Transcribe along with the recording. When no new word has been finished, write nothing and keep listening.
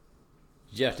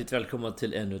Hjärtligt välkomna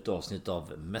till ännu ett avsnitt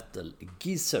av Metal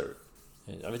Geezer.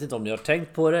 Jag vet inte om ni har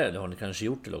tänkt på det, eller har ni kanske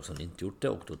gjort det, eller också har ni inte gjort det,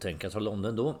 och då tänker jag tala om det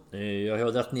ändå. Jag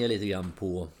har dragit ner lite grann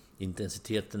på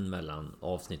intensiteten mellan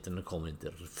avsnitten. Det kommer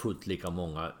inte fullt lika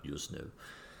många just nu.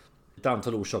 Ett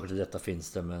antal orsaker till detta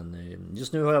finns det, men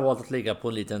just nu har jag valt att ligga på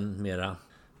en liten mera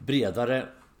bredare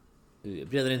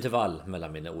intervall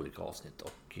mellan mina olika avsnitt.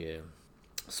 Och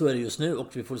så är det just nu, och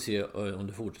vi får se om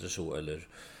det fortsätter så eller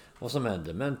vad som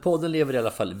händer. Men podden lever i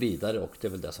alla fall vidare, och det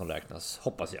är väl det som räknas,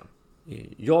 hoppas jag.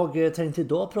 Jag tänkte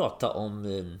idag prata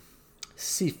om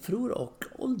siffror och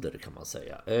ålder, kan man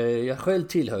säga. Jag själv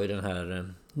tillhör den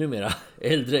här numera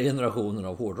äldre generationen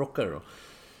av hårdrockare då,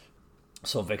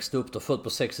 som växte upp, född på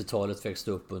 60-talet,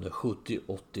 växte upp under 70,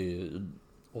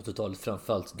 80-talet.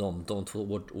 Framförallt de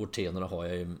två årtiondena har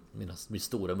jag i mitt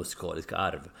stora musikaliska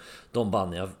arv. De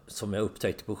band som jag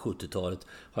upptäckte på 70-talet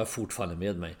har jag fortfarande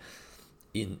med mig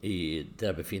in i där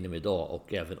jag befinner mig idag,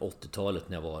 och även 80-talet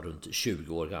när jag var runt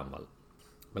 20 år gammal.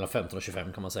 Mellan 15 och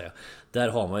 25 kan man säga. Där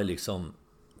har man ju liksom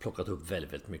plockat upp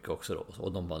väldigt, väldigt mycket också då,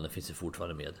 och de banden finns ju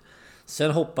fortfarande med.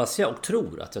 Sen hoppas jag och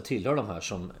tror att jag tillhör de här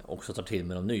som också tar till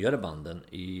med de nyare banden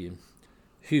i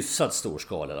hyfsat stor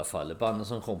skala i alla fall. Banden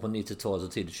som kom på 90-talet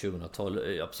och tidigt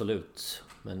 2000-tal, absolut.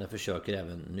 Men jag försöker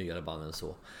även nyare banden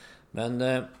så.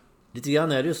 Men lite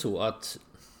grann är det ju så att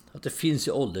det finns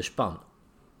ju åldersspann.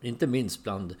 Inte minst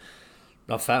bland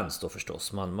fans då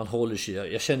förstås. Man håller sig.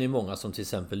 Jag känner ju många som till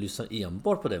exempel lyssnar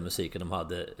enbart på den musiken de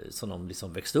hade, som de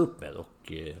liksom växte upp med,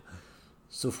 och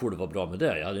så får det vara bra med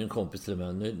det. Jag hade en kompis till och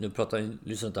med, nu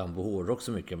lyssnar inte han på hårdrock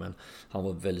så mycket, men han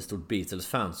var väldigt stort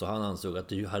Beatles-fan, så han ansåg att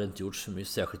det hade inte gjorts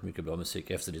särskilt mycket bra musik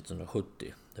efter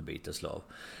 1970 när Beatles la.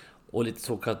 Och lite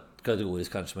så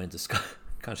kategoriskt kanske man inte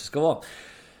ska vara.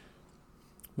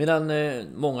 Medan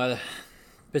många,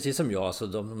 precis som jag, alltså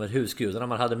de här husgudarna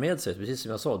man hade med sig, precis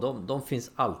som jag sa, de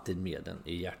finns alltid med den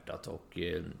i hjärtat, och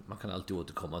man kan alltid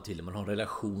återkomma till det. Man har en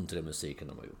relation till den musiken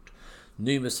de har gjort.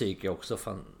 Ny musik är också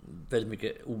väldigt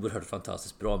mycket oerhört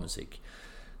fantastiskt bra musik,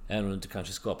 även om det inte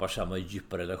kanske skapar samma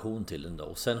djupa relation till den då.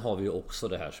 Och sen har vi ju också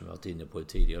det här som jag varit inne på i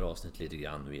tidigare avsnitt lite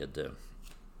grann med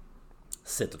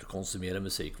sättet att konsumera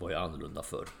musik var ju annorlunda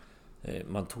för.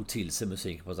 Man tog till sig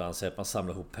musik på ett annat sätt. Man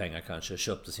samlade ihop pengar kanske,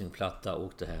 köpte sin platta,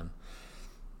 åkte hem,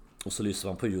 och så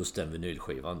lyssnade man på just den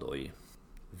vinylskivan då i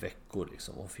veckor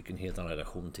liksom, och fick en helt annan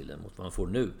relation till den mot vad man får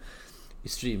nu i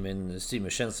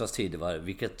streamertjänsternas tider,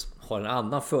 vilket har en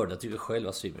annan fördel. Jag tycker själv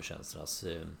att streamertjänsternas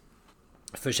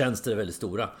förtjänster är väldigt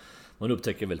stora. Man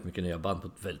upptäcker väldigt mycket nya band på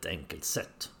ett väldigt enkelt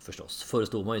sätt förstås. Förr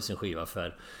stod man i sin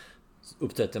skivaffär,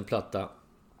 upptäckte en platta,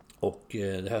 och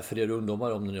det här för er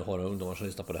ungdomar, om ni nu har ungdomar som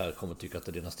lyssnar på det här, kommer att tycka att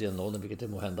det är rena stenåldern, vilket det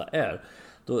må hända är.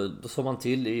 Då såg man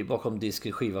till bakom disk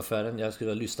i skivaffären. Jag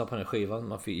skulle lyssna på den här skivan.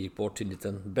 Man gick bort till en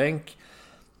liten bänk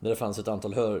där det fanns ett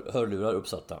antal hörlurar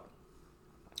uppsatta.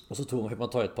 Och så fick man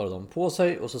ta ett par av dem på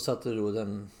sig, och så satte då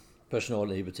den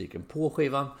personalen i butiken på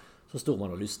skivan. Så stod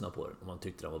man och lyssnade på den. Om man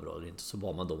tyckte den var bra eller inte, så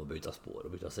bad man dem att byta spår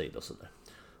och byta sida och sådär.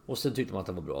 Och sen tyckte man att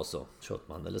den var bra, så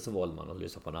köpte man, eller så valde man att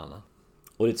lyssna på en annan.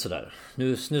 Och lite sådär.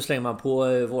 Nu slänger man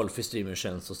på valfri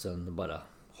streamertjänst, och sen bara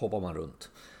hoppar man runt.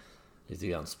 Lite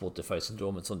grann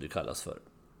Spotify-syndromet som det kallas för.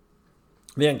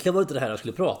 Men egentligen var det inte det här jag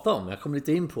skulle prata om. Jag kom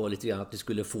lite in på lite grann att vi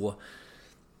skulle få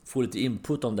lite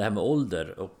input om det här med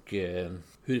ålder, och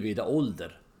huruvida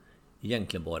ålder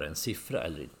egentligen bara är en siffra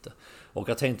eller inte. Och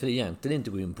jag tänkte egentligen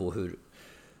inte gå in på hur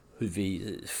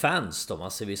vi fans då,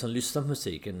 alltså vi som lyssnar på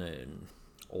musiken,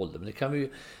 ålder. Men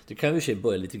det kan vi ju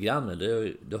börja lite grann,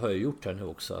 eller det har jag gjort här nu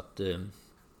också, att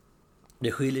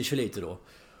det skiljer sig lite då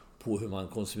på hur man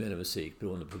konsumerar musik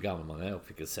beroende på hur gammal man är och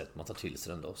vilket sätt man tar till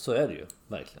sig den då. Så är det ju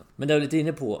verkligen. Men det är lite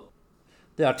inne på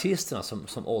det är artisterna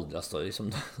som åldras då,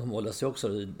 liksom, de åldras ju också.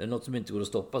 Det är något som inte går att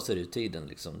stoppa, så är det ju tiden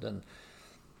liksom.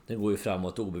 Den går ju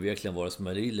framåt obevekligen vare sig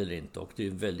man vill eller inte, och det är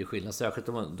ju en väldig skillnad, särskilt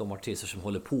de artister som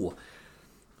håller på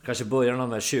kanske börjar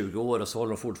de här 20 år, och så håller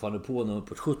de fortfarande på nu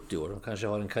på 70 år. De kanske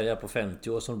har en karriär på 50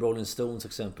 år, som Rolling Stones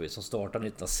exempelvis, som startade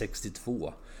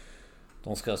 1962.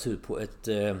 De ska se ut på ett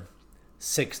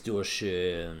 60-års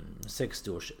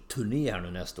turné här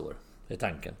nu nästa år, är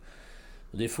tanken.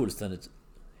 Och det är fullständigt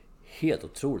helt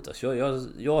otroligt. Alltså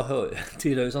jag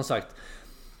tillhör ju som sagt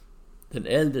den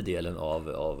äldre delen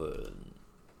av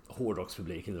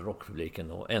hårdrockspubliken eller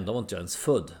rockpubliken, och ändå var inte jag ens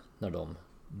född när de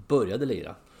började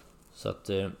lira. Så att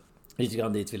lite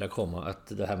grann dit vill jag komma, att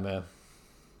det här med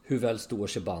hur väl står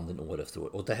sig banden år efter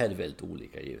år, och det här är väldigt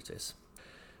olika givetvis.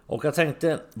 Och jag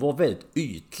tänkte vara väldigt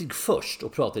ytlig först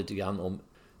och prata lite grann om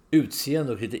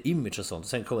utseende och lite image och sånt.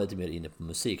 Sen kommer jag lite mer inne på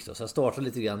musik då. Så jag startar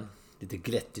lite grann, lite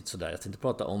glättigt sådär. Jag tänkte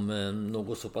prata om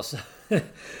något så pass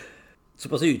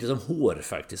ytligt som hår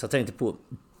faktiskt. Jag tänkte på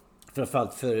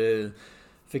Framförallt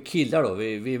för killar då.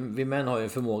 Vi män har ju en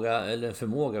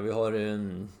förmåga.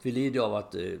 Vi lider av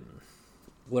att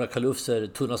våra kalufser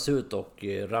tunnas ut och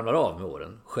ramlar av med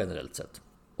åren generellt sett.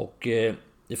 Och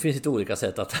det finns lite olika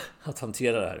sätt att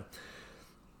hantera det här.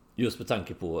 Just med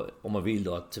tanke på om man vill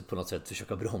då att på något sätt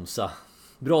försöka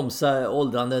bromsa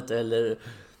åldrandet eller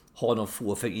ha någon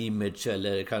fåfäng image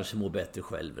eller kanske må bättre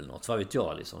själv eller något. Vad vet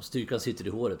jag liksom. Styrkan sitter i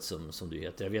håret som du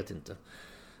heter. Jag vet inte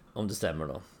om det stämmer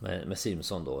då med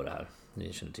Simpson då och det här.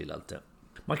 Ni känner till allt det.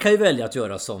 Man kan ju välja att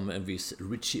göra som en viss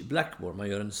Richie Blackmore. Man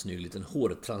gör en snygg liten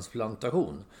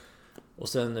hårtransplantation. Och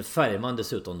sen färgar man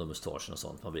dessutom de mustaschen och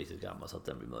sånt. Man blir riktigt gammal så att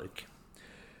den blir mörk.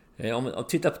 Om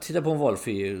titta på en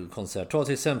valfri konsert. Ta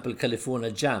till exempel California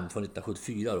Jam från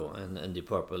 1974 då. En Deep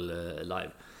Purple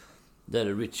live.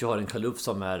 Där Richie har en kaluf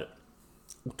som är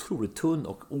otroligt tunn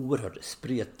och oerhört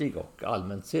spretig. Och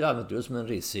ser allmänt ut som en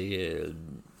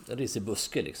risig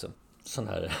buske liksom. Sån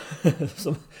här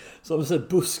som så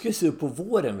buske ser upp på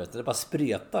våren, vet du. Det bara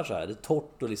spretar så här. Det är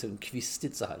torrt och liksom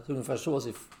kvistigt så här. Så ungefär så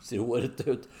ser håret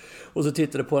ut. Och så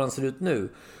tittar du på hur han ser ut nu.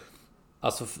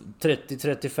 Alltså 30,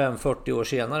 35, 40 år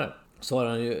senare så har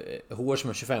han ju hår som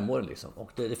är 25 år liksom.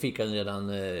 Och det fick han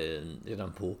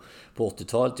redan på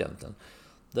 80-talet egentligen.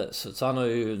 Så han har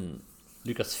ju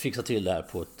lyckats fixa till det här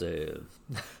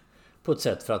på ett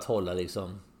sätt för att hålla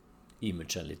liksom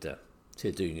imagen lite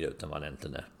yngre ut än vad han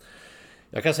egentligen är.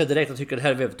 Jag kan säga direkt att jag tycker det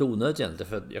här är väldigt onödigt egentligen.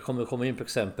 För jag kommer komma in på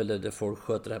exempel där folk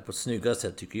sköter det här på ett snyggare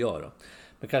sätt tycker jag då.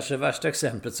 Men kanske det värsta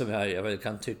exemplet som jag väl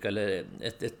kan tycka eller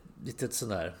ett litet sån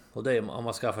där. Och det är om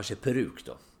man skaffar sig peruk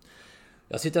då.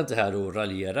 Jag sitter inte här och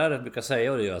raljerar, jag brukar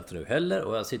säga, och det gör jag inte nu heller.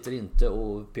 Och jag sitter inte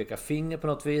och pekar finger på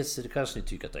något vis. Det kanske ni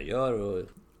tycker att jag gör.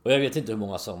 Och jag vet inte hur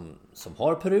många som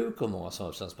har peruk och hur många som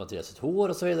har transplanterat sitt hår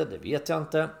och så vidare. Det vet jag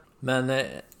inte. Men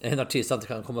en artist inte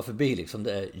kan komma förbi liksom,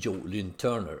 det är Joe Lynn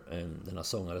Turner. Den här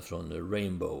sångare från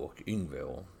Rainbow och Yngve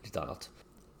och lite annat.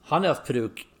 Han har haft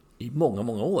peruk i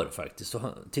många år faktiskt. Så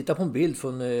titta på en bild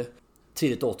från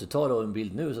tidigt 80-tal och en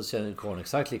bild nu så ser karln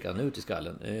exakt likadan ut i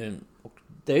skallen. Och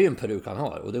det är ju en peruk han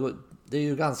har. Och det är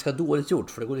ju ganska dåligt gjort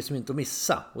för det går liksom inte att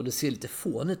missa. Och det ser lite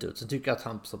fånigt ut. Sen tycker jag att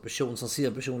han som person, som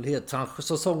ser personlighet,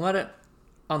 som sångare,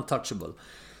 untouchable.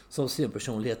 Som ser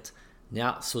personlighet,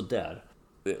 ja, sådär.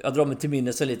 Jag drar mig till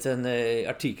minnes en liten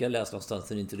artikel jag läste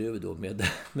någonstans, en intervju då med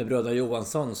bröderna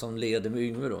Johansson som ledde med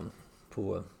Yngve då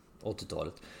på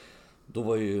 80-talet. Då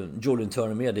var ju Joe Lynn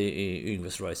Turner med i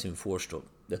Yngves Rising Force då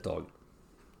ett tag.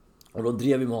 Och då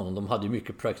drev vi med honom. De hade ju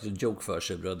mycket practical joke för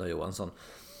sig, bröderna Johansson,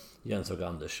 Jens och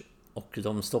Anders. Och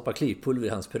de stoppar klipulver i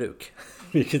hans peruk.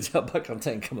 Vilket jag bara kan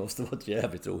tänka mig måste vara ett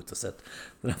jävligt roligt sätt.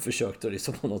 Men han försökte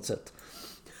liksom på något sätt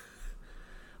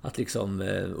att liksom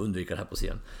undvika det här på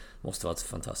scen. Måste vara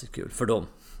fantastiskt kul för dem.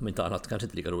 Men inte annat, kanske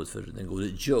inte lika roligt för den gode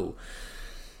Joe.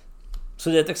 Så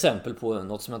det är ett exempel på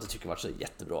något som jag inte tycker varit så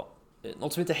jättebra.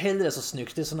 Något som inte heller är så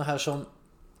snyggt, det är såna här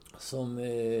som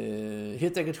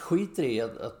helt enkelt skiter i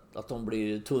att de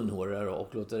blir tunnhårigare och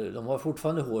de har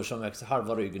fortfarande hår som växer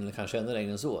halva ryggen eller kanske ännu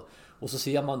längre än så. Och så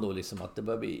ser man då liksom att det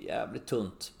börjar bli jävligt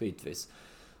tunt bitvis.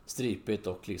 Stripigt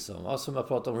och liksom, ja, som jag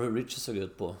pratade om hur Richie såg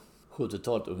ut på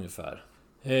 70-talet ungefär.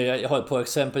 Jag har ett par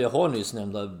exempel. Jag har nyss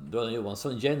nämnda bröderna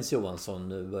Johansson. Jens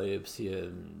Johansson börjar se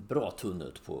bra tunn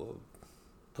ut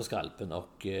på skalpen.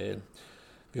 Och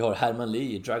vi har Herman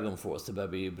Lee i Dragon Force. Det börjar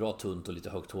bli bra tunt och lite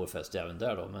högt hårfäste även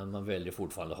där då. Men man väljer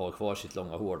fortfarande att ha kvar sitt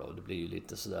långa hår då. Det blir ju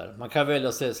lite sådär. Man kan välja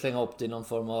att slänga upp det i någon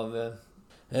form av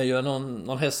göra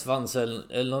någon hästsvans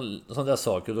eller någon sån där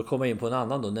sak. Och då kommer jag in på en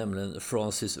annan då, nämligen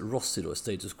Francis Rossi då,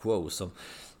 Status Quo. Som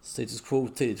Status Quo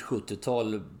tidigt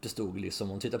 70-tal bestod liksom, om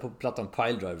man tittar på plattan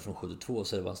Pile Driver från 72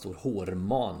 så det var en stor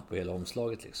hårman på hela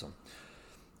omslaget liksom.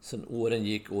 Sen åren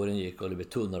gick och det blev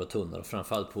tunnare och tunnare, och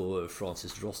framförallt på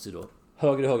Francis Rossi då.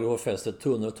 Högre hårfäste,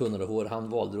 tunnare hår. Han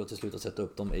valde då till slut att sätta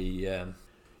upp dem i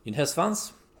en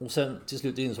hästsvans. Och sen till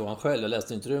slut insåg han själv, jag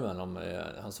läste intervjun om,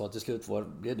 han sa att till slut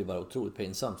blev det bara otroligt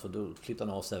pinsamt, för då klippte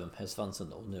han av sig även hästsvansen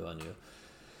då. Och nu är han ju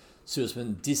ser ut som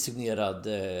en designerad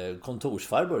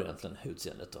kontorsfarbror egentligen,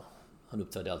 utseendet då. Han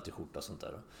uppträdde alltid skjorta och sånt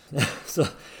där då. Så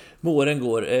åren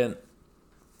går.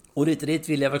 Och dit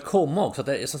vill jag väl komma också.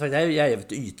 Att som sagt, jag är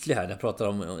jävligt ytlig här. Jag pratar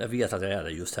om, jag vet att jag är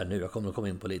det just här nu. Jag kommer att komma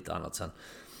in på lite annat sen.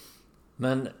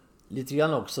 Men lite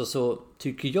grann också så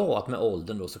tycker jag att med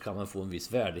åldern då så kan man få en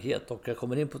viss värdighet. Och jag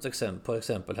kommer in på ett exempel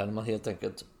här när man helt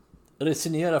enkelt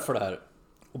resignerar för det här.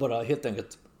 Och bara helt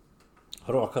enkelt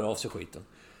rakar av sig skiten.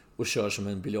 Och kör som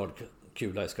en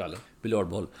biljardkula i skallen.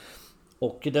 Biljardboll.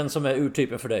 Och den som är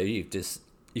urtypen för det är givetvis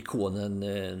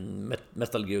ikonen,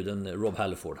 metalguden Rob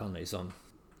Halford.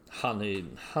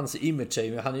 Hans image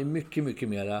är, han är mycket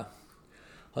mera,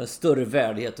 har en större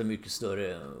värdighet och mycket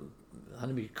större. han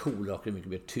är mycket coolare och mycket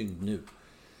mer tyngd nu.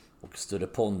 Och större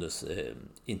pondus,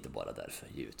 inte bara därför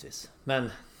givetvis. Men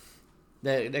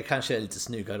det kanske är lite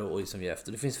snyggare och liksom ge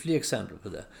efter. Det finns fler exempel på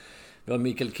det. Vi har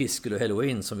Mikael Kiske och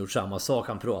Halloween som gjort samma sak.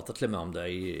 Han pratade till och med om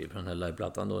det på den här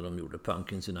liveplattan då de gjorde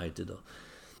Pumpkins United då.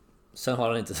 Sen har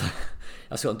han inte,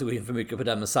 jag ska inte gå in för mycket på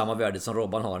det, men samma värde som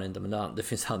Robban har han inte, men det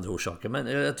finns andra orsaker. Men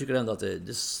jag tycker ändå att det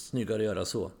är snyggare att göra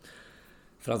så.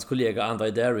 För hans kollega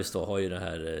Andy Darius då har ju det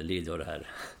här lider och det här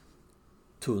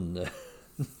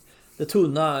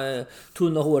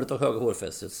tunna håret och höga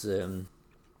hårfästets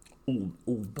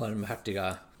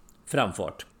obarmhärtiga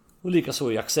framfart. Och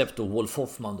likaså i Accept och Wolf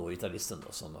Hoffman då, gitarristen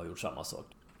då, som har gjort samma sak.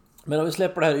 Men om vi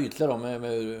släpper det här ytliga då med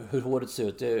hur håret ser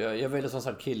ut. Jag väljer som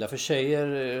sagt killar. För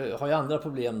tjejer har ju andra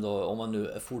problem då. Om man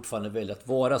nu fortfarande väljer att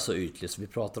vara så ytlig, så vi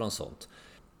pratar om sånt.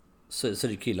 Så är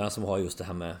det killarna som har just det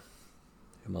här med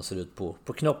hur man ser ut på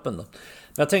knoppen då.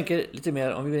 Men jag tänker lite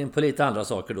mer, om vi går in på lite andra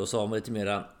saker då, så har man lite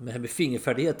mer med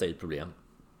fingerfärdighet är ett problem.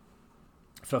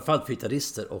 Framförallt för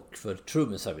gitarrister och för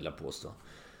trummisar vill jag påstå.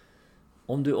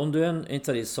 Om du är en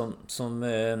gitarrist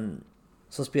som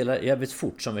spelar jävligt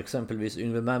fort, som exempelvis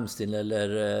Yngwie Malmsteen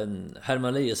eller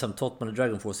Herman Lee samt Tottman i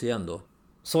Dragon Force igen då.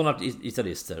 Sådana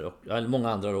gitarrister och många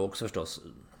andra då också förstås.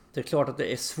 Det är klart att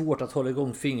det är svårt att hålla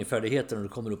igång fingerfärdigheten när du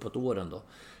kommer upp på åren då.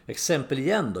 Exempel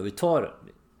igen då,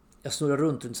 jag snurrar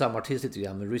runt samma artist lite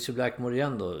grann med Richie Blackmore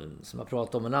igen då, som jag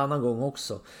pratade om en annan gång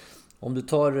också. Om du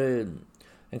tar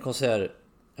en konsert,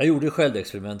 jag gjorde själv det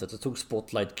experimentet. Jag tog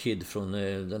Spotlight Kid från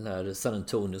den här San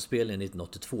Antonio-spelningen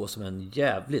 1982 som är en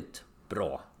jävligt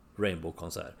bra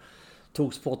Rainbow-konsert.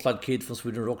 Tog Spotlight Kid från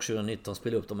Sweden Rock 2019,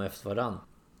 spelade upp dem efter varann.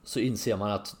 Så inser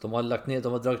man att de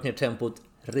har dragit ner tempot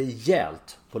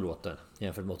rejält på låten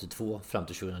jämfört med 82 fram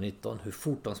till 2019. Hur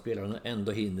fort de spelar, och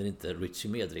ändå hinner inte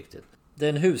Richie med riktigt. Det är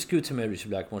en husgud till mig, Richie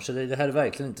Blackmore, så det här är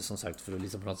verkligen inte som sagt för att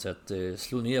liksom på något sätt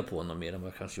slå ner på honom mer än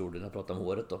vad jag kanske gjorde när jag pratade om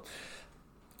håret då.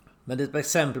 Men det är ett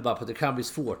exempel bara på att det kan bli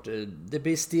svårt. Det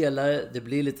blir stelare, det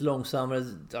blir lite långsammare.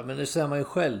 Ja, men det ser man ju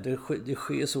själv, det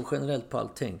sker så generellt på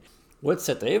allting. Och ett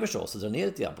sätt är förstås att dra ner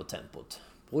lite grann på tempot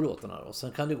på låtarna. Och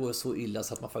sen kan det gå så illa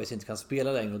så att man faktiskt inte kan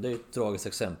spela längre. Och det är ett tragiskt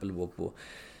exempel på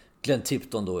Glenn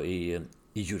Tipton då i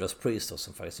Judas Priest då,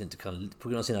 som faktiskt inte kan, på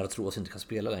grund av sina artros, inte kan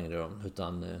spela längre då,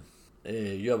 utan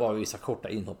gör bara vissa korta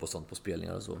inhopp och sånt på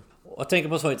spelningar och så. Och jag tänker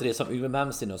på så det som Yngwie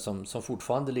Malmsteen som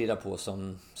fortfarande lirar på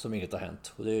som inget har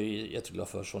hänt. Och det är jag jätteglad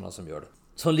för sådana som gör det.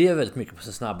 Som lever väldigt mycket på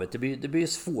sin snabbhet. Det blir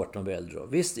svårt när de blir äldre.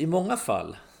 Visst, i många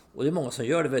fall, och det är många som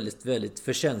gör det väldigt, väldigt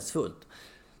förtjänstfullt.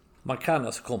 Man kan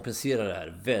alltså kompensera det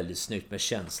här väldigt snyggt med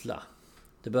känsla.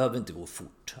 Det behöver inte gå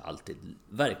fort alltid.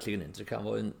 Verkligen inte. Det kan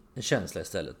vara en känsla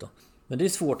istället då. Men det är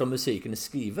svårt om musiken är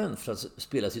skriven för att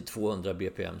spelas i 200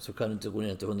 bpm, så kan du inte gå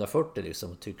ner till 140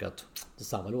 liksom och tycka att det är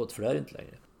samma låt, för det är inte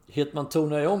längre. Heter man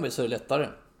tonar jag om så är det lättare.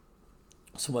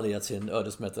 Som har legat sin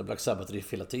ödesmättade Black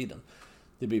Sabbath-riff hela tiden.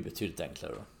 Det blir betydligt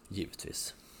enklare då,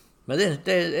 givetvis. Men det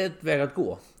är ett väg att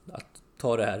gå. Att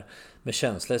ta det här med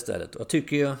känsla istället. Och jag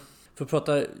tycker ju, för att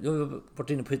prata, jag har varit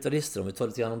inne på gitarrister, om vi tar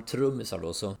lite grann om trummisar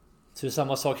då, så det är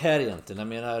samma sak här egentligen. Jag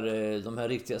menar, de här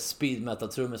riktiga speed metal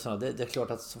trummisarna, det är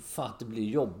klart att så fan det blir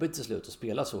jobbigt till slut att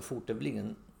spela så fort. Det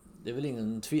är väl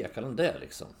ingen tvekan om det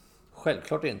liksom.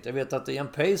 Självklart inte. Jag vet att Ian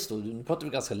Pace då, nu pratar vi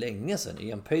ganska länge sedan,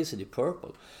 Ian Pace i Purple,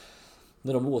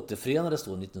 när de återförenades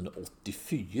då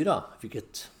 1984,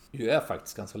 vilket ju är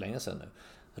faktiskt ganska länge sedan nu.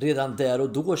 Redan där och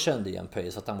då kände Ian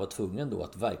Pace att han var tvungen då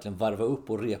att verkligen varva upp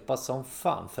och repa som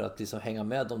fan för att liksom hänga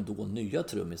med de då nya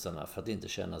trummisarna, för att inte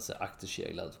känna sig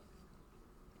akterseglad.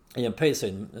 Ian Pace är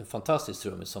en fantastisk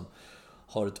trummis som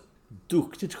har ett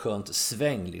duktigt skönt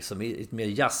sväng liksom, i ett mer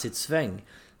jazzigt sväng,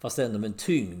 fast ändå med en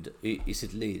tyngd i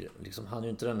sitt lir liksom. Han är ju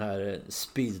inte den här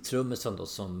speed-trummisen då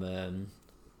som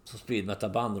speed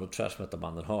metal-banden och trash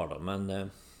metal-banden har då, men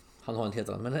han har en helt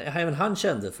annan. Men även han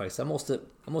kände faktiskt jag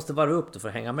måste vara upp det för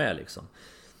att hänga med liksom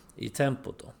i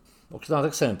tempot då. Och ett annat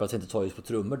exempel att inte ta just på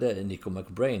trummor, det är Nico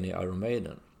McBrain i Iron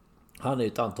Maiden. Han är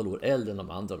ett antal år äldre än de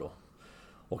andra då.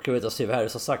 Och jag vet att Steve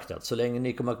Harris har sagt att så länge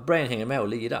Nico McBrain hänger med och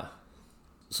lira,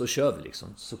 så kör vi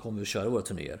liksom. Så kommer vi att köra våra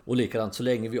turnéer. Och likadant, så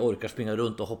länge vi orkar springa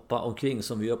runt och hoppa omkring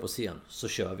som vi gör på scen, så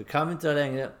kör vi. Kan vi inte det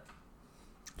längre,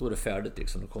 då är det färdigt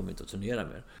liksom. Då kommer vi inte att turnera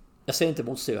mer. Jag säger inte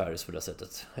emot Steve Harris på det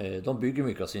sättet. De bygger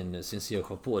mycket av sin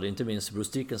scenshow på det. Inte minst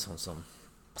Bruce Dickinson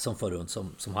som får runt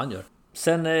som han gör.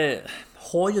 Sen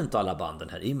har ju inte alla band den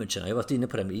här imagen. Jag har varit inne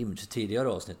på det med image i tidigare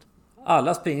avsnitt.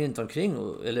 Alla springer inte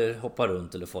omkring eller hoppar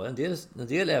runt eller får. En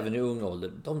del även i ung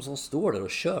ålder, de som står där och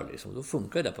kör liksom, då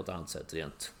funkar det på ett annat sätt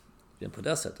rent på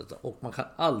det sättet. Och man kan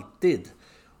alltid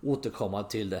återkomma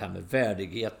till det här med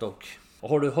värdighet och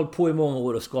Har du hållit på i många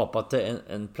år och skapat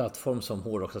en plattform som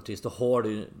hårdrocksartist, då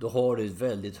har du ett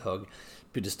väldigt hög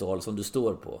pedestal som du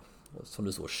står på. Som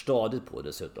du står stadigt på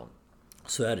dessutom.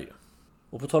 Så är det ju.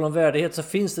 Och på tal om värdighet så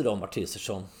finns det de artister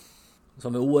som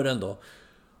med åren då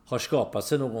har skapat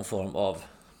sig någon form av...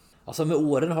 Alltså med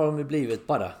åren har de ju blivit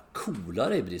bara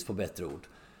coolare i brist på bättre ord.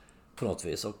 På något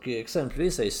vis. Och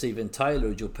exempelvis är Steven Tyler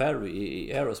och Joe Perry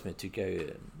i Aerosmith tycker jag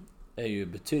är ju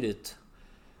betydligt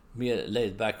mer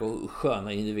laid back och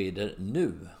sköna individer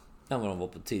nu än vad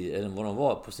de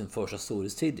var på sin första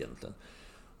storhetstid egentligen.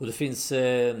 Och det finns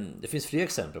fler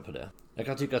exempel på det. Jag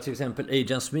kan tycka att till exempel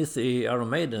Agent Smith i Iron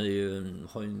Maiden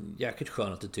har en jäkligt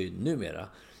skön attityd numera.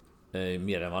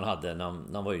 Mer än man hade när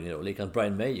han var yngre. Och likadant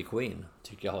Brian May i Queen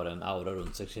tycker jag har en aura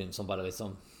runt sig som bara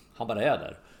liksom, han bara är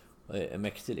där. Och är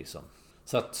mäktig liksom.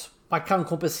 Så att man kan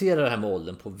kompensera det här med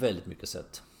åldern på väldigt mycket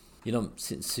sätt. Genom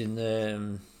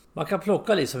man kan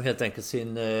plocka liksom helt enkelt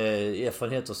sin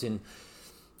erfarenhet och sin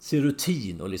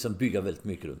rutin och liksom bygga väldigt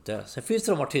mycket runt det. Sen finns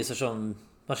det de artister som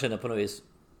man känner på något vis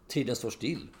tiden står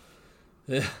still.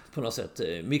 På något sätt.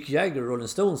 Mick Jagger och Rolling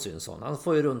Stones är en sån. Han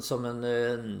får ju runt som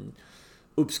en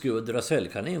uppskruvad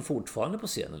Duracell-kanin fortfarande på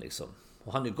scenen liksom.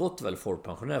 Och han är gott väl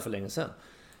folkpensionär för länge sedan.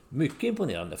 Mycket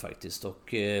imponerande faktiskt.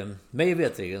 Och mig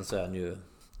vetligen så är han ju,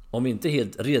 om inte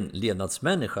helt ren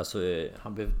levnadsmänniska, så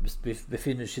han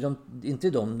befinner sig inte i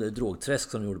de drogträsk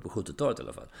som han gjorde på 70-talet i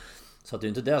alla fall. Så att det är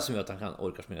inte det som gör att han kan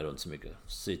orka springa runt så mycket.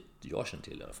 Så jag känner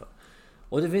till i alla fall.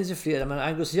 Och det finns ju flera, men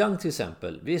Angus Young till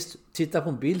exempel. Visst, titta på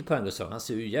en bild på Angus Young. Han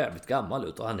ser ju jävligt gammal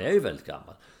ut och han är ju väldigt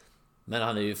gammal. Men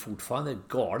han är ju fortfarande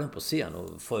galen på scen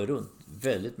och får runt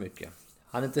väldigt mycket.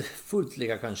 Han är inte fullt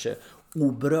lika kanske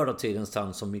oberörd av tidens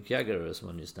tand som Mick Jagger som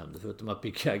jag nyss nämnde. Förutom att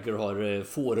Mick Jagger har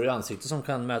fåror i ansiktet som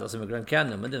kan mäta sig med Grand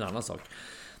Canyon, men det är en annan sak.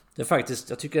 Det är faktiskt,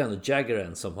 jag tycker ändå Jagger är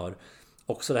en som har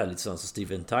också det här lite sånt som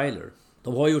Steven Tyler.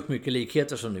 De har gjort mycket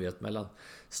likheter som ni vet mellan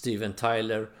Steven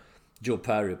Tyler, Joe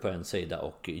Perry på en sida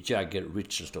och Jagger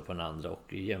Richards på den andra,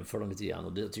 och jämför dem lite grann,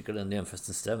 och jag tycker den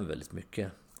jämförelsen stämmer väldigt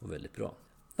mycket och väldigt bra.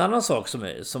 En annan sak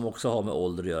som också har med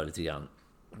ålder att göra lite grann,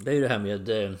 det är ju det här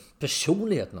med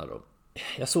personligheterna då.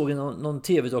 Jag såg någon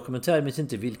tv-dokumentär, jag minns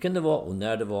inte vilken det var och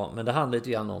när det var, men det handlar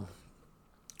lite grann om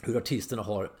hur artisterna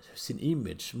har sin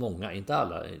image, många, inte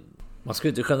alla. Man ska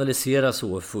inte generalisera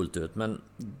så fullt ut, men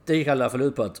det gick i alla fall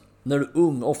ut på att när du är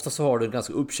ung, ofta så har du en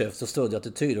ganska uppkäft och stöddig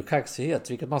attityd och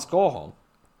kaxighet, vilket man ska ha.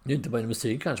 Det är inte bara i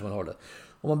musik kanske man har det.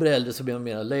 Om man blir äldre så blir man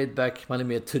mer laid back, man är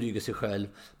mer trygg i sig själv,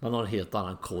 man har en helt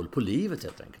annan koll på livet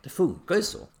helt enkelt. Det funkar ju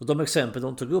så. Och de exempel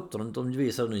de tog upp, de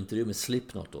visade en intervju med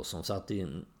Slipknot då, som satt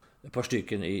in ett par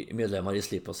stycken medlemmar i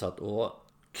Slipknot satt och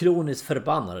kroniskt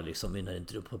förbannade liksom i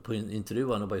på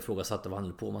intervjun och bara ifrågasatte vad han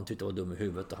höll på. Man tyckte det var dum i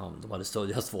huvudet och de hade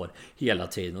stödjat svar hela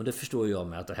tiden. Och det förstår jag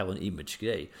med att det här var en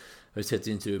image-grej. Jag har sett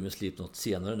intervju med Slipknot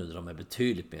senare nu där de är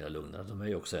betydligt mer lugna. De är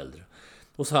ju också äldre.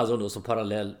 Och så hade de då som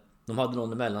parallell, de hade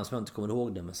någon emellan som jag inte kommer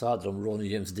ihåg det, men så hade de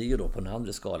Ronny James Dio då på den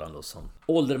andra skalan då, som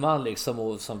ålderman liksom,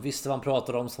 och som visste vad han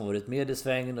pratade om, som varit med i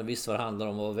svängen och visste vad det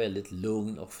handlade om, och var väldigt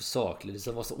lugn och försaklig.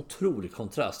 Det var så otrolig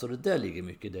kontrast, och det där ligger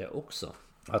mycket i det också.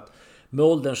 Att med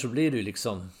åldern så blir du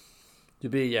liksom, du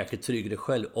blir jäkligt trygg i dig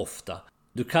själv ofta.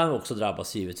 Du kan också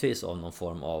drabbas givetvis av någon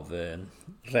form av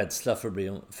rädsla för att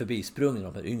bli förbisprungen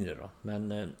av de yngre då.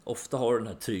 Men ofta har du den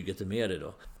här tryggheten med dig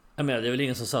då. Jag menar, det är väl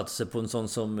ingen som satte sig på en sån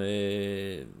som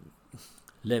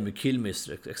Lemmy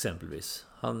Kilmister exempelvis.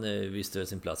 Han visste väl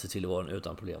sin plats i tillvaron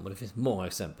utan problem. Och det finns många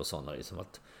exempel på sådana liksom,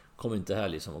 att kom inte här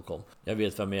liksom och kom. Jag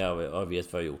vet vem jag är, jag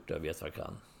vet vad jag har gjort, jag vet vad jag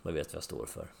kan, jag vet vad jag står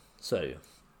för. Så är det ju.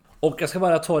 Och jag ska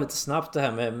bara ta lite snabbt det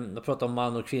här med, jag pratade om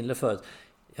man och kvinnor förut.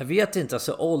 Jag vet inte,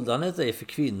 alltså åldrandet är för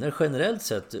kvinnor generellt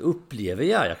sett, upplever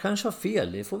jag kanske har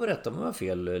fel, ni får berätta om jag har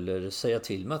fel eller säga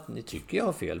till mig att ni tycker jag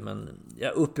har fel, men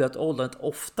jag upplever att åldrandet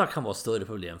ofta kan vara större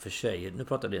problem för tjejer. Nu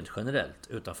pratar jag rent generellt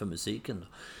utanför musiken då.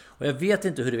 Och jag vet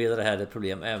inte huruvida det här är ett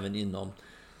problem även inom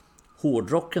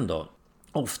hårdrocken då.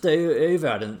 Ofta är ju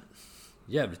världen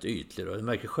jävligt ytlig då. Jag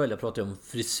märker själv, jag pratade om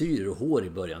frisyr och hår i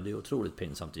början, det är otroligt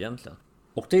pinsamt egentligen.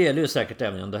 Och det gäller ju säkert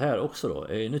även om det här också då.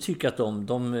 Nu tycker jag att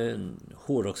de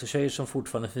hårdrockstjejer som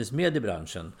fortfarande finns med i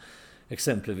branschen,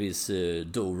 exempelvis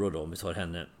Doro då, om vi tar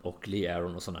henne, och Lee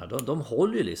Aaron och sådana här, de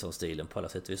håller ju liksom stilen på alla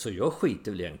sätt. Så jag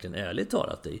skiter väl egentligen ärligt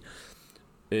talat i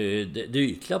det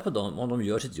ytliga på dem, om de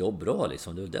gör sitt jobb bra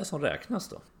liksom. Det är det som räknas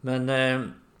då. Men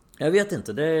jag vet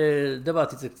inte, det var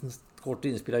ett litet kort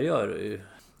inspel jag gör.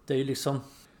 Det är ju liksom,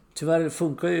 tyvärr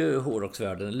funkar ju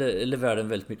hårdrocksvärlden eller världen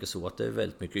väldigt mycket så att det är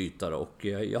väldigt mycket ytare, och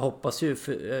jag hoppas ju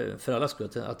för alla skull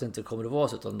att det inte kommer att vara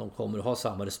så, utan de kommer att ha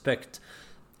samma respekt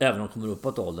även om de kommer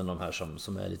uppåt åldern, de här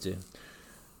som är lite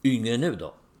yngre nu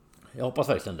då. Jag hoppas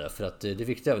verkligen det, för att det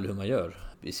viktiga är väl hur man gör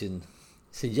i sin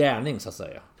sin gärning så att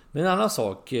säga. Men en annan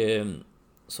sak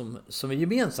som är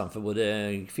gemensam för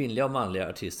både kvinnliga och manliga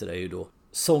artister är ju då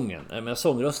sången. Men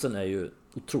sångrösten är ju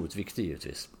otroligt viktig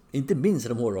givetvis. Inte minst i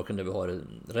de hårdrocken där vi har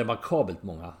remarkabelt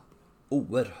många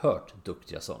oerhört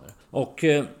duktiga sångare. Och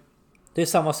det är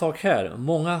samma sak här.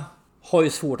 Många har ju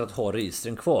svårt att ha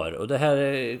registren kvar. Och det här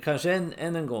är kanske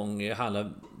en gång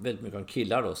handlar väldigt mycket om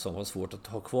killar då, som har svårt att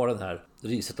ha kvar den här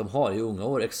registret de har i unga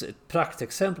år. Ett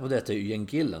praktexempel på detta är ju Ian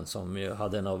Gillan som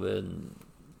hade en av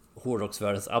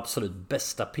hårdrocksvärldens absolut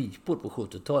bästa pipor på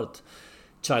 70-talet.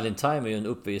 Child in Time är ju en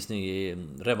uppvisning i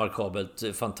remarkabelt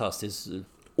fantastiskt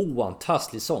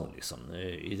oantastlig sång liksom,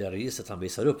 i det registret han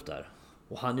visar upp där.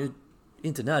 Och han är ju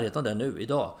inte i närheten av den nu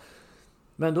idag.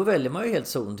 Men då väljer man ju helt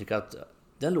sonika att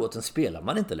den låten spelar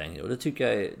man inte längre. Och det tycker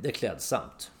jag är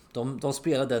klädsamt. De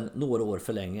spelade den några år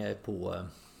för länge på 80-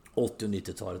 och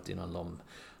 90-talet innan de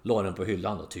la den på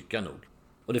hyllan då, tycker jag nog.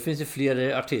 Och det finns ju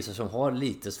fler artister som har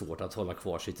lite svårt att hålla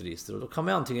kvar sitt register. Och då kan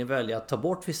man antingen välja att ta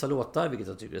bort vissa låtar, vilket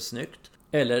jag tycker är snyggt.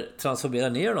 Eller transformera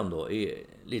ner dem då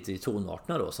lite i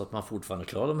tonarterna då, så att man fortfarande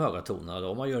klarar de höga tonerna.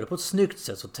 Om man gör det på ett snyggt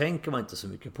sätt så tänker man inte så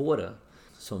mycket på det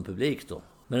som publik då.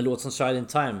 Men en låt som Child in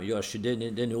Time görs ju,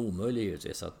 den är omöjlig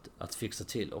givetvis att fixa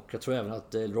till. Och jag tror även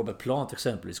att Robert Plant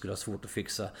exempelvis skulle ha svårt att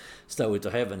fixa Stairway to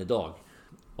Heaven idag.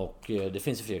 Och det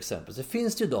finns ju fler exempel. Så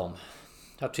finns det ju de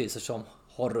artister som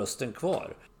har rösten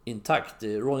kvar intakt.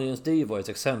 Ronnie James Dio var ett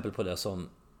exempel på det som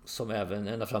även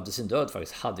ända fram till sin död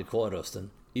faktiskt hade kvar rösten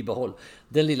i behåll.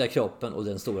 Den lilla kroppen och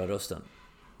den stora rösten.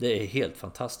 Det är helt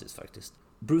fantastiskt faktiskt.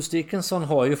 Bruce Dickinson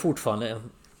har ju fortfarande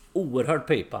en oerhörd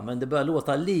pipa, men det börjar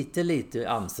låta lite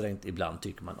ansträngt ibland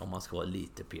tycker man, om man ska vara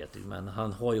lite petig. Men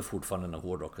han har ju fortfarande en av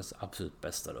hårdrockens absolut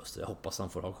bästa röster. Jag hoppas han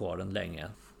får ha kvar den länge.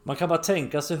 Man kan bara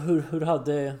tänka sig hur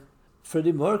hade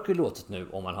Freddie Mercury låtit nu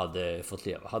om han hade fått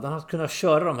leva? Hade han kunnat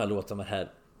köra de här låtarna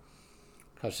här?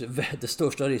 Kanske det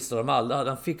största registret av alla. Hade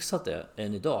han fixat det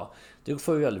än idag? Det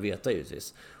får vi väl veta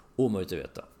givetvis. Omöjligt att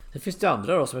veta. Det finns det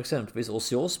andra då, som exempelvis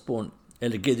Ozzy Osbourne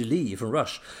eller Geddy Lee från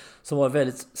Rush, som har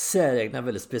väldigt säregna,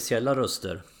 väldigt speciella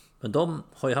röster. Men de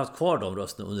har ju haft kvar de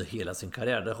rösterna under hela sin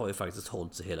karriär. Det har ju faktiskt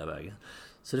hållit sig hela vägen.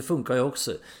 Så det funkar ju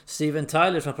också. Steven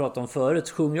Tyler som jag pratade om förut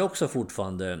sjunger också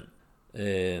fortfarande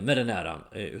med den äran,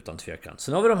 utan tvekan.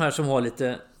 Sen har vi de här som har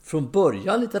lite, från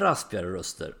början lite raspigare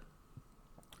röster.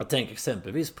 Jag tänker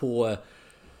exempelvis på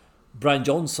Brian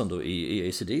Johnson då i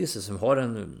AC/DC, som har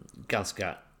en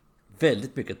ganska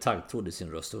väldigt mycket taggtråd i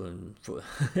sin röst.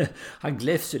 Han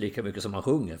gläfs ju lika mycket som han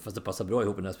sjunger, fast det passar bra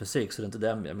ihop i den här musik, så det är inte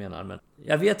det jag menar. Men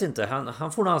jag vet inte,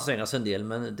 han får nog anstränga sig en del,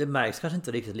 men det märks kanske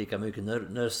inte riktigt lika mycket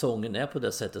när sången är på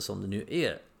det sättet som det nu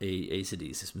är i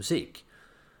AC/DCs musik.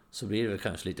 Så blir det väl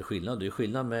kanske lite skillnad. Det är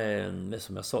skillnad med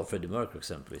som jag sa, Freddie Mercury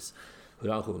exempelvis, hur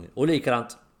han sjunger. Och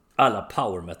likadant alla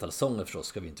power metal-sånger förstås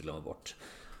ska vi inte glömma bort.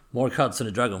 Mark Hudson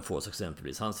i Dragon Force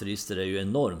exempelvis, hans register är ju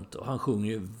enormt och han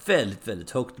sjunger ju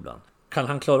väldigt högt ibland. Kan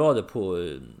han klara av det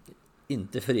på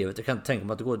inte för evigt? Jag kan tänka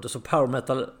mig att det går. Så power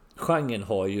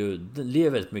metal-genren den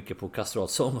lever väldigt mycket på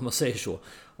kastratsång, om man säger så.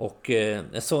 Och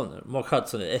en sån, Mark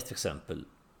Hudson är ett exempel.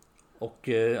 Och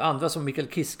andra som Mikael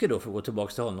Kiske då, för att gå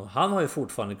tillbaka till honom, han har ju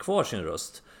fortfarande kvar sin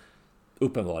röst.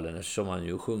 Uppenbarligen, eftersom han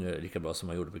ju sjunger lika bra som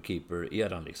han gjorde på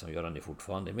Keeper-eran liksom, gör han det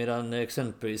fortfarande. Medan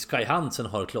exempelvis Kai Hansen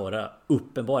har klara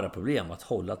uppenbara problem att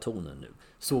hålla tonen nu.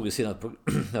 Såg ju senast när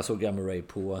jag såg Gamma Ray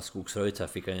på Skogsröjt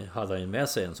här, hade han ju med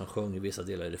sig en som sjöng i vissa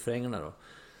delar i refrängerna då.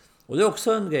 Och det är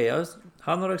också en grej,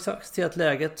 han har accepterat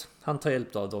läget, han tar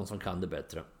hjälp av de som kan det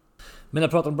bättre. Men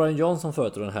jag pratade om Brian Johnson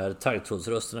förut och den här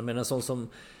taggtrådsrösten, men en sån som,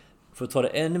 för att ta det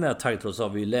ännu mer taggtråd, så har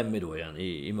vi ju Lemmy då igen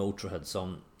i Motorhead,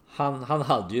 som han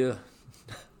hade ju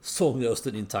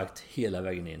sångrösten intakt hela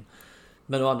vägen in.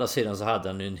 Men å andra sidan så hade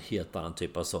han ju en helt annan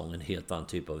typ av sång, en helt annan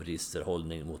typ av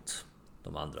registerhållning mot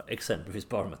de andra. Exempelvis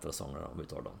power metal-sångarna, om vi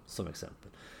tar dem som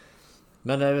exempel.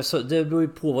 Men det beror ju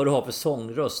på vad du har för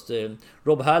sångröst.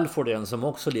 Rob Halford är en som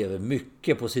också lever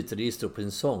mycket på sitt register och på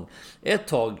sin sång. Ett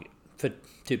tag, för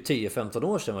typ 10-15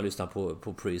 år sedan man lyssnade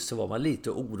på Priest, så var man lite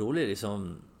orolig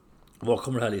liksom, vad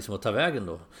kommer det här liksom att ta vägen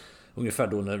då? Ungefär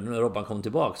då när Robban kom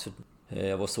tillbaks.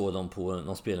 Jag var så dem på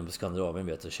någon spelning på Skandinavien,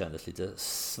 vet jag, kändes lite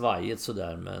svajigt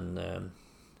sådär, men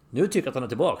nu tycker jag att han är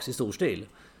tillbaks i stor stil.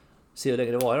 Se hur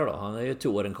länge det varar då. Han är ju till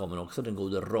åren kommer också, den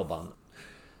gode Robban.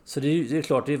 Så det är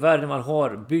klart, det är värre när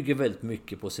man bygger väldigt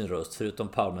mycket på sin röst, förutom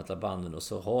power metal banden, och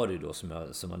så har det ju då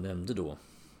som jag nämnde då,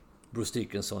 Bruce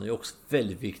Dickinson är också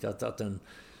väldigt viktigt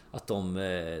att de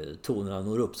tonerna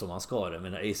når upp som man ska.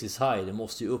 Men Aces High, det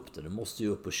måste ju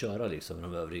upp och köra liksom med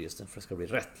de övriga registren för att det ska bli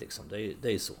rätt liksom.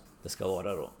 Det är så det ska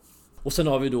vara då. Och sen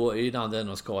har vi då i den andra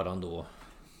änden av skaran då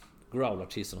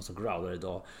growlartisterna som growlar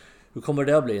idag. Hur kommer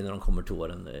det att bli när de kommer till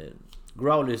åren?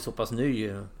 Growl är så pass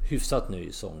ny, hyfsat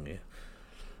ny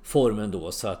sångformen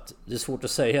då, så att det är svårt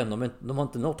att säga än. De har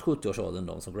inte nått 70-årsåldern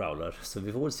de som growlar, så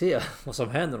vi får väl se vad som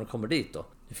händer när de kommer dit då.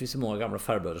 Det finns ju många gamla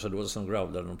farbröder som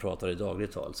growlar när de pratar i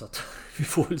dagligt tal, så att vi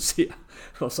får väl se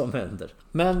vad som händer.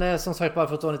 Men som sagt, bara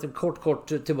för att ta en liten kort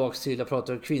tillbaks till, jag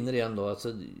pratar om kvinnor igen då.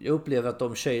 Alltså, jag upplever att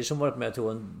de tjejer som varit med i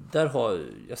touren,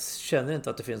 jag känner inte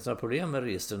att det finns några problem med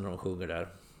registren när de sjunger där,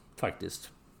 faktiskt.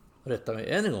 Rätta mig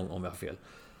än en gång om jag har fel.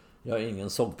 Jag är ingen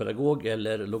sångpedagog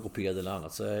eller logoped eller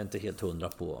annat, så jag är inte helt hundra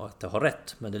på att jag har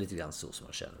rätt, men det är lite grann så som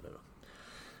jag känner det då.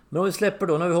 Men om vi släpper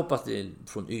då, när vi hoppat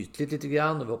från ytligt lite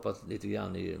grann och vi hoppat lite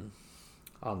grann i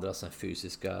andra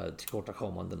fysiska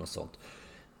tillkortakommanden och sånt.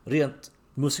 Rent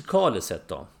musikaliskt sett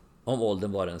då, om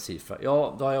åldern var en siffra.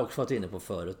 Ja, då har jag också varit inne på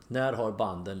förut. När har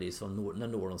banden liksom, när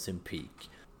når de sin peak?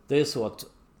 Det är så att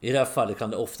i det här fallet kan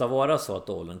det ofta vara så att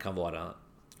åldern kan vara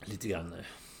lite grann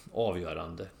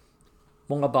avgörande.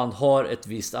 Många band har ett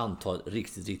visst antal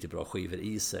riktigt bra skivor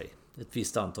i sig. Ett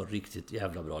visst antal riktigt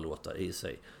jävla bra låtar i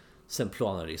sig. Sen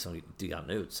planar det liksom lite grann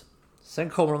ut. Sen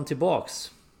kommer de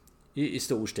tillbaks i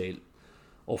stor stil.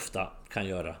 Ofta kan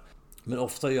göra. Men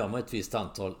ofta gör man ett visst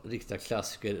antal riktiga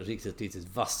klassiker,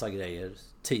 riktigt vassa grejer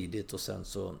tidigt, och sen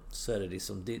så är det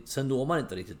liksom dit. Sen når man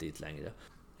inte riktigt dit längre.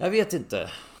 Jag vet inte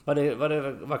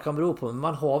vad kan bero på, men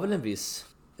man har väl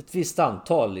ett visst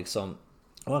antal liksom.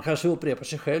 Och man kanske upprepar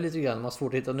sig själv lite grann. Man har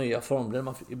svårt att hitta nya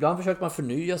formler. Ibland försöker man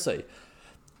förnya sig.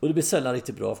 Och det blir sällan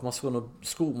riktigt bra, för man ska nog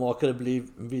skomakare bli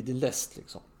vid din läst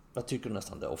liksom. Jag tycker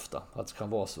nästan det ofta att det kan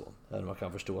vara så. Eller man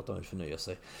kan förstå att de vill förnya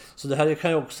sig. Så det här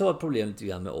kan ju också vara ett problem lite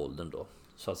grann med åldern då,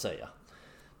 så att säga.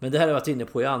 Men det här har jag varit inne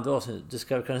på i andra avsnitt. Det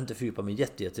ska jag kanske inte fördjupa mig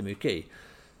jättemycket i.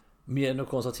 Mer än att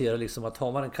konstatera liksom att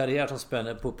har man en karriär som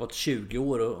spänner på uppåt 20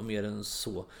 år och mer än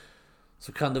så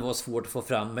kan det vara svårt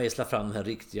att mejsla fram de här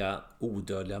riktiga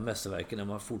odödliga mästerverken när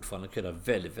man fortfarande kan göra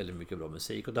väldigt mycket bra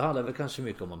musik. Och det handlar väl kanske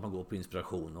mycket om att man går på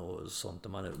inspiration och sånt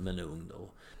när man är ung då.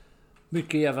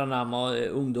 Mycket jävla namn och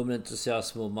ungdom,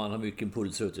 entusiasm, och man har mycket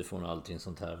impulser utifrån och allting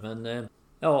sånt här. Men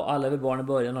ja, alla är väl barn i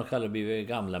början och alla blir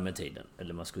gamla med tiden.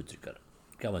 Eller man ska uttrycka det.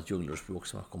 Gammalt djungelspråk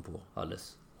som jag kom på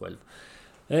alldeles själv.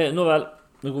 Nåväl,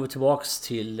 nu går vi tillbaks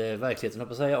till verkligheten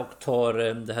på säga, och tar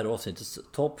det här avsnittets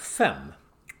topp 5.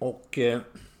 Och det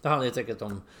handlar helt enkelt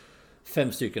om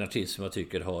 5 stycken artister som jag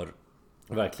tycker har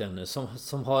verkligen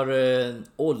som har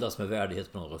åldrats med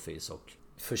värdighet på något vis och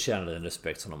förtjänar den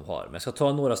respekt som de har. Men jag ska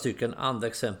ta några stycken andra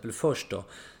exempel först då.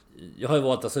 Jag har ju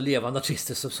valt alltså levande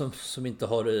artister som inte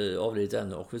har avlidit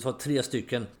ännu, och vi tar 3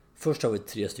 stycken. Först har vi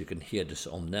 3 stycken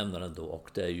hedersomnämnare då,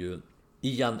 och det är ju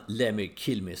Ian Lemmy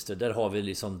Kilmister. Där har vi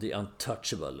liksom The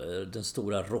Untouchable, den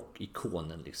stora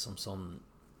rockikonen liksom, som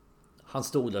han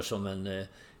stod där som en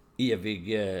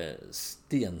evig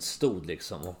stenstod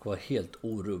liksom, och var helt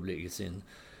orubblig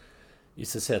i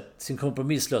sin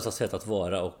kompromisslösa sätt att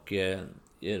vara, och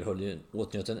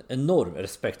åtnjöt en enorm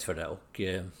respekt för det, och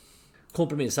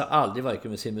kompromissar aldrig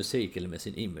varken med sin musik eller med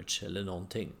sin image eller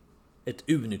någonting. Ett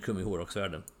unikum i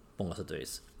hårdrocksvärlden på många sätt och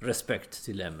vis. Respekt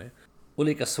till Lemmy. Och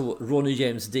likaså Ronnie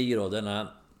James Dio, denna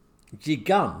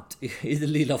gigant i det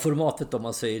lilla formatet, om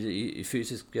man säger i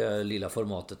fysiska lilla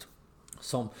formatet,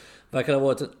 som verkar ha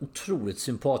varit en otroligt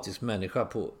sympatisk människa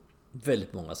på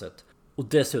väldigt många sätt. Och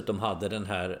dessutom hade den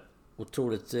här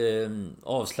otroligt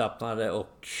avslappnade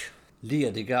och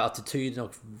lediga attityden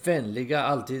och vänliga,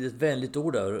 alltid ett vänligt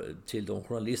ord där till de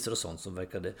journalister och sånt som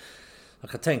verkade. Jag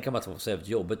kan tänka mig att det var så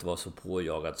jobbigt att vara så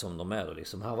påjagad som de är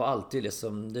liksom. Han var alltid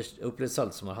liksom, det upplevs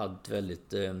alltid som han hade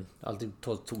väldigt alltid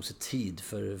tog sig tid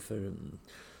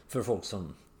för folk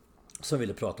som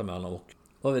ville prata med honom, och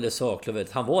var väldigt saklig.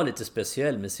 Han var lite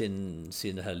speciell med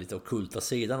sin här lite ockulta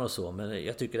sidan och så, men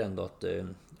jag tycker ändå att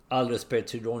all respekt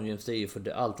till Ron James Dio för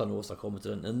allt han åstadkommit,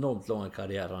 den enormt långa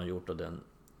karriär han gjort och den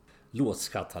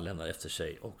låtskatt han lämnade efter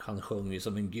sig, och han sjöng ju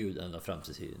som en gud ända fram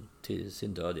till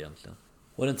sin död egentligen.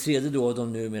 Och den tredje då av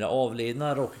de numera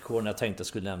avlidna rockikonerna jag tänkte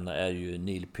skulle nämna är ju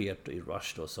Neil Peart i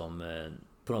Rush då, som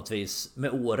på något vis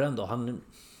med åren då,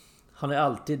 han är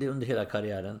alltid under hela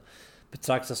karriären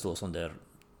betraktas då som det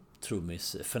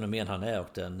trummisfenomen han är, och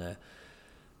den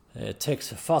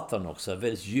textförfattaren också, en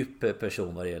väldigt djup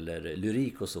person vad det gäller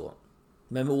lyrik och så.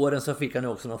 Men med åren så fick han ju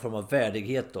också någon form av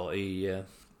värdighet då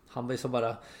han var ju så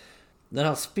bara, när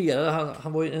han spelade,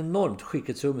 han var ju en enormt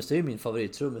skicklig trummis. Det är ju min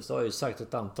favorittrummis, det har jag ju sagt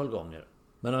ett antal gånger.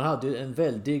 Men han hade ju en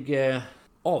väldig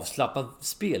avslappnad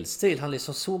spelstil. Han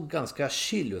liksom såg ganska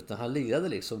chill ut när han lirade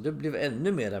liksom. Det blev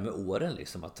ännu mer med åren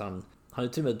liksom, att han hade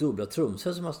till och med dubbla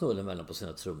trumset som han snurrade mellan på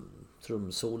sina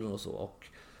trumsolen och så. Och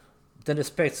den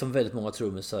respekt som väldigt många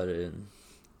trummisar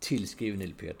tillskriver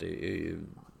Neil Peart är ju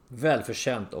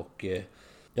välförtjänt, och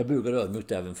Jag bugar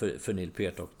ödmjukt även för Neil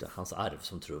Peart och hans arv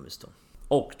som trummis då.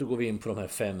 Och då går vi in på de här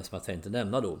 5 som jag tänkte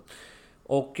nämna då.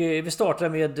 Och vi startar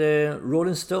med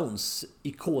Rolling Stones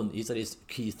ikongitarrist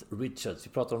Keith Richards.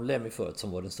 Vi pratade om Lemmy förut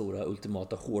som var den stora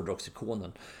ultimata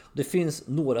hårdrocksikonen. Det finns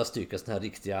några stycken sådana här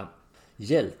riktiga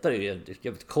hjältar. Det är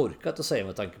jävligt korkat att säga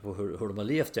med tanke på hur de har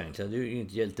levt egentligen. Det är ju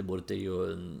inte hjältebordet i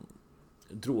att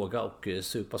droga och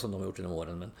supa som de har gjort genom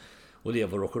åren. Men, och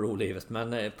leva rock'n'roll-livet.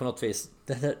 Men på något vis,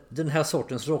 den här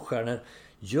sortens rockstjärnor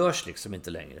görs liksom inte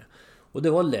längre. Och det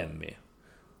var Lemmy.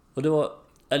 Och det var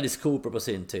Alice Cooper på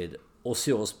sin tid.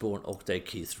 Ozzy Osbourne och det är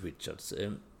Keith Richards.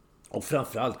 Och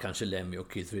framförallt kanske Lemmy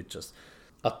och Keith Richards.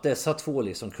 Att dessa två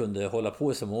liksom kunde hålla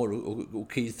på i så många år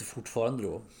och Keith fortfarande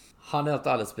då. Han är något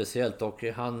alldeles speciellt och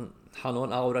han har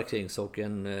en aura kring sig och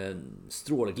en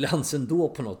strålglans ändå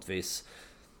på något vis.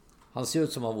 Han ser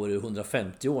ut som han vore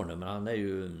 150 år nu, men han är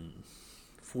ju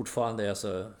fortfarande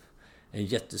alltså en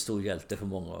jättestor hjälte för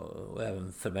många och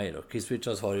även för mig då. Keith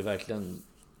Richards har ju verkligen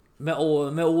med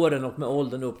åren och med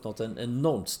åldern uppnått en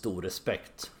enormt stor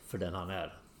respekt för den han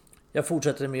är. Jag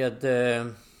fortsätter med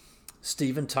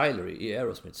Steven Tyler i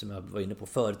Aerosmith som jag var inne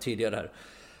på tidigare här.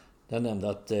 Jag nämnde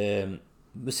att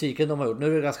musiken de har gjort,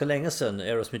 nu är det ganska länge sedan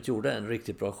Aerosmith gjorde en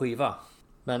riktigt bra skiva.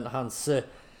 Men hans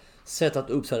sätt att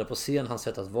uppträda på scen, hans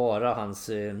sätt att vara, hans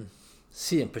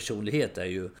scenpersonlighet är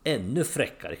ju ännu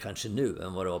fräckare kanske nu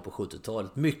än vad det var på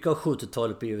 70-talet. Mycket av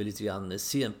 70-talet blev ju lite grann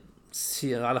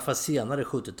i alla fall senare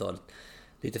 70-talet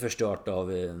lite förstört av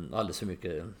alldeles för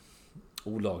mycket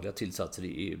olagliga tillsatser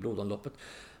i blodomloppet.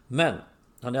 Men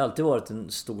han har alltid varit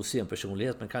en stor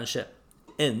scenpersonlighet, men kanske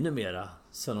ännu mera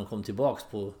sen de kom tillbaks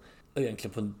på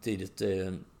egentligen på tidigt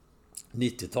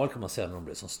 90-tal kan man säga, när de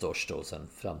blev som störst och sen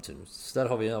fram till nu. Så där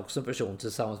har vi också en person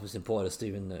tillsammans med sin par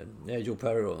Joe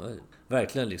Perry då,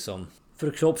 verkligen liksom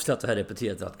förkroppsligat det här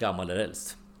repeteret att gammal är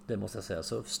äldst. Det måste jag säga.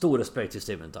 Så stor respekt till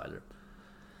Steven Tyler.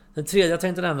 Den tredje jag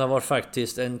tänkte nämna var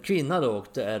faktiskt en kvinna då, och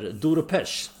det är Doro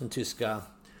Pesch, den tyska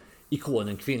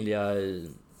ikonen, kvinnliga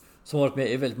som har varit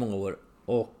med i väldigt många år.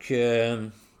 Och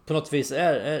på något vis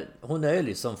hon är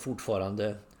liksom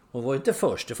fortfarande, hon var inte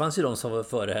först, det fanns ju de som var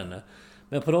före henne.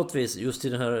 Men på något vis just i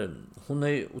den här, hon är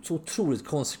ju så otroligt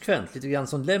konsekvent, lite grann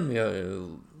som Lemmy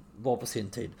var på sin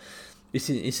tid.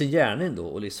 I sin gärning då,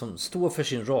 och liksom står för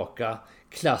sin raka,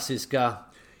 klassiska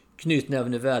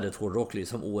knytnäven i värdet hårdrock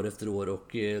liksom år efter år.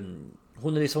 Och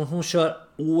hon är liksom, hon kör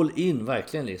all in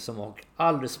verkligen liksom, och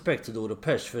all respekt till Doro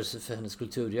Pesch för hennes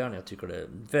kulturgärning. Jag tycker det är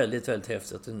väldigt, väldigt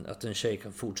häftigt att en tjej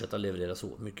kan fortsätta leverera så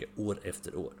mycket år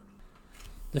efter år.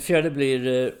 Den fjärde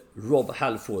blir Rob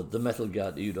Halford, The Metal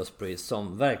God i Judas Priest,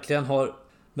 som verkligen har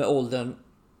med åldern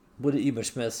både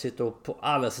imagemässigt och på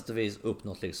alla sätt och vis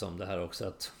uppnått liksom det här också,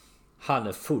 att han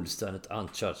är fullständigt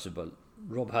untouchable.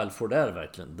 Rob Halford är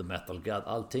verkligen The Metal God.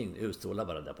 Allting utstrålar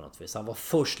bara där på något vis. Han var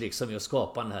först liksom i att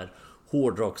skapa den här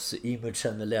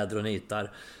hårdrocks-imagen med läder och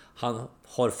nitar. Han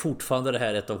har fortfarande det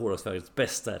här, ett av hårdrocksvärldens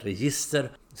bästa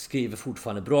register. Skriver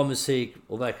fortfarande bra musik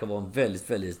och verkar vara en väldigt,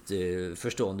 väldigt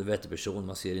förstående, vettig person.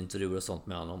 Man ser intervjuer och sånt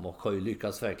med honom och har ju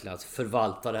lyckats verkligen att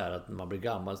förvalta det här, att när man blir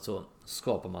gammal så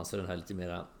skapar man sig den här lite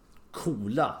mera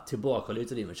coola,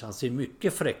 tillbakalutad image. Han ser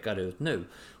mycket fräckare ut nu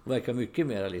och verkar mycket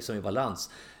mer liksom i balans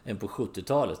än på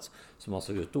 70-talet som han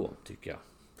såg ut då, tycker jag.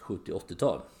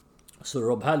 70-80-tal. Så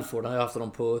Rob Halford har jag haft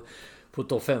honom på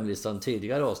topp 5-listan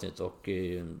tidigare avsnitt, och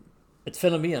ett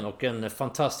fenomen och en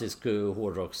fantastisk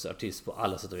hårdrocksartist på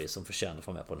alla sätt och vis som förtjänar att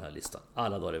få med på den här listan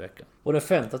alla dagar i veckan. Och den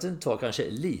femte att inte ta kanske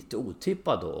lite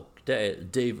otippad då, och det är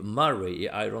Dave Murray i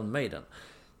Iron Maiden.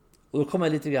 Och då kommer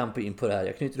jag lite grann in på det här.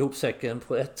 Jag knyter ihop säcken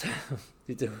på ett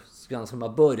lite grann som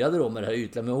jag började då med det här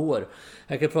ytliga med hår.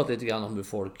 Jag kan prata lite grann om hur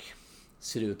folk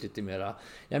ser ut lite mera.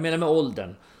 Jag menar med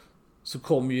åldern så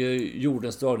kommer ju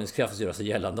jordens dragningskraft att göra sig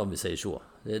gällande, om vi säger så.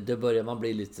 Det börjar, man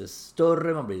blir lite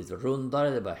större, man blir lite rundare,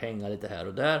 det börjar hänga lite här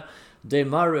och där. Dave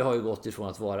Murray har ju gått ifrån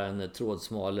att vara en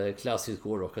trådsmal klassisk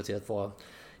hårdrockare till att vara,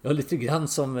 ja, lite grann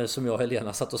som jag och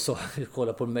Helena satt och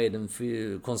kollade på en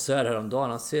Maiden-konsert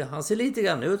häromdagen. Han ser lite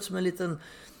grann ut som en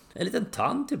liten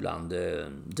tant ibland,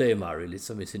 Dave Murray, lite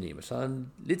som i sin image.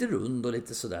 Han är lite rund och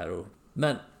lite sådär.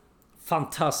 Men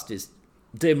fantastiskt.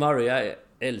 Dave Murray, jag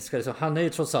älskar det. Han är ju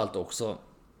trots allt också,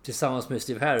 tillsammans med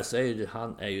Steve Harris,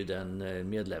 han är ju den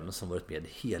medlemmen som varit med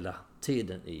hela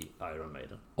tiden i Iron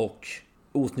Maiden. Och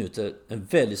åtnjuter en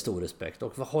väldigt stor respekt.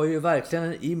 Och har ju verkligen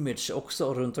en image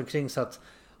också runt omkring, så att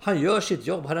han gör sitt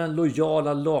jobb. Han är den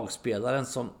lojala lagspelaren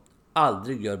som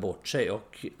aldrig gör bort sig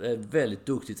och är väldigt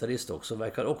duktig gitarrist också.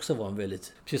 Verkar också vara en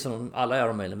väldigt, precis som alla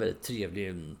Iron Maiden, en väldigt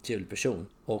trevlig person.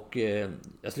 Och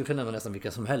jag skulle kunna nämna nästan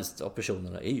vilka som helst av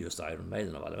personerna i just Iron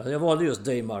Maiden av alla. Jag valde just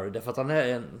Dave Murray därför att han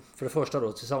är för det första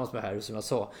då tillsammans med Harry, som jag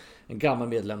sa, en gammal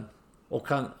medlem. Och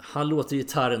han låter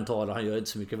gitarren tala, han gör inte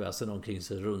så mycket väsen omkring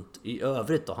sig runt i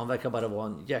övrigt då. Han verkar bara vara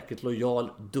en jäkligt lojal,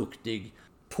 duktig,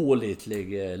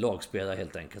 pålitlig lagspelare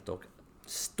helt enkelt. Och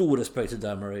stor respekt till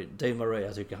Dave Murray,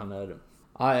 jag tycker han är...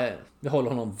 Jag håller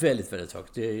honom väldigt, väldigt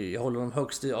högt. Jag håller honom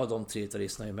högst av de 3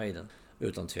 gitarristerna i Maiden.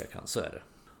 Utan tvekan, så är det.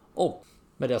 Och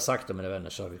med det sagt då, mina vänner,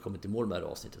 så har vi kommit i mål med det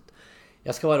här avsnittet.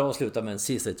 Jag ska bara avsluta med en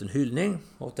sista liten hyllning.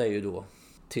 Och det är ju då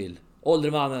till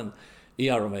åldermannen i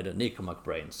Iron Maiden, Nico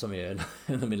McBrain, som är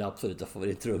en av mina absoluta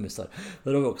favorittrummisar.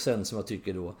 Men det är också en som jag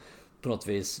tycker då på något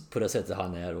vis, på det sättet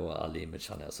han är och all image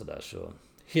han är sådär, så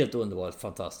helt underbart,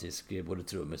 fantastisk, både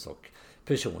trummis och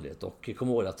personlighet. Och kom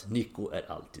ihåg att Nico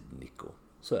är alltid Nico.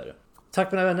 Så är det.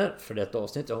 Tack mina vänner för detta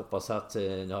avsnitt. Jag hoppas att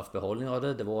ni har haft behållning av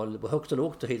det. Det var högt och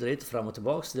lågt och hit och dit, fram och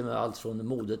tillbaks. Det med allt från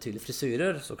mode till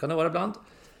frisyrer. Så kan det vara ibland.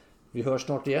 Vi hörs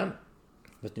snart igen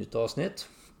med ett nytt avsnitt.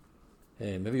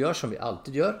 Men vi gör som vi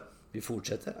alltid gör. Vi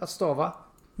fortsätter att stava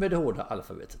med det hårda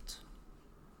alfabetet.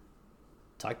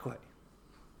 Tack och hej.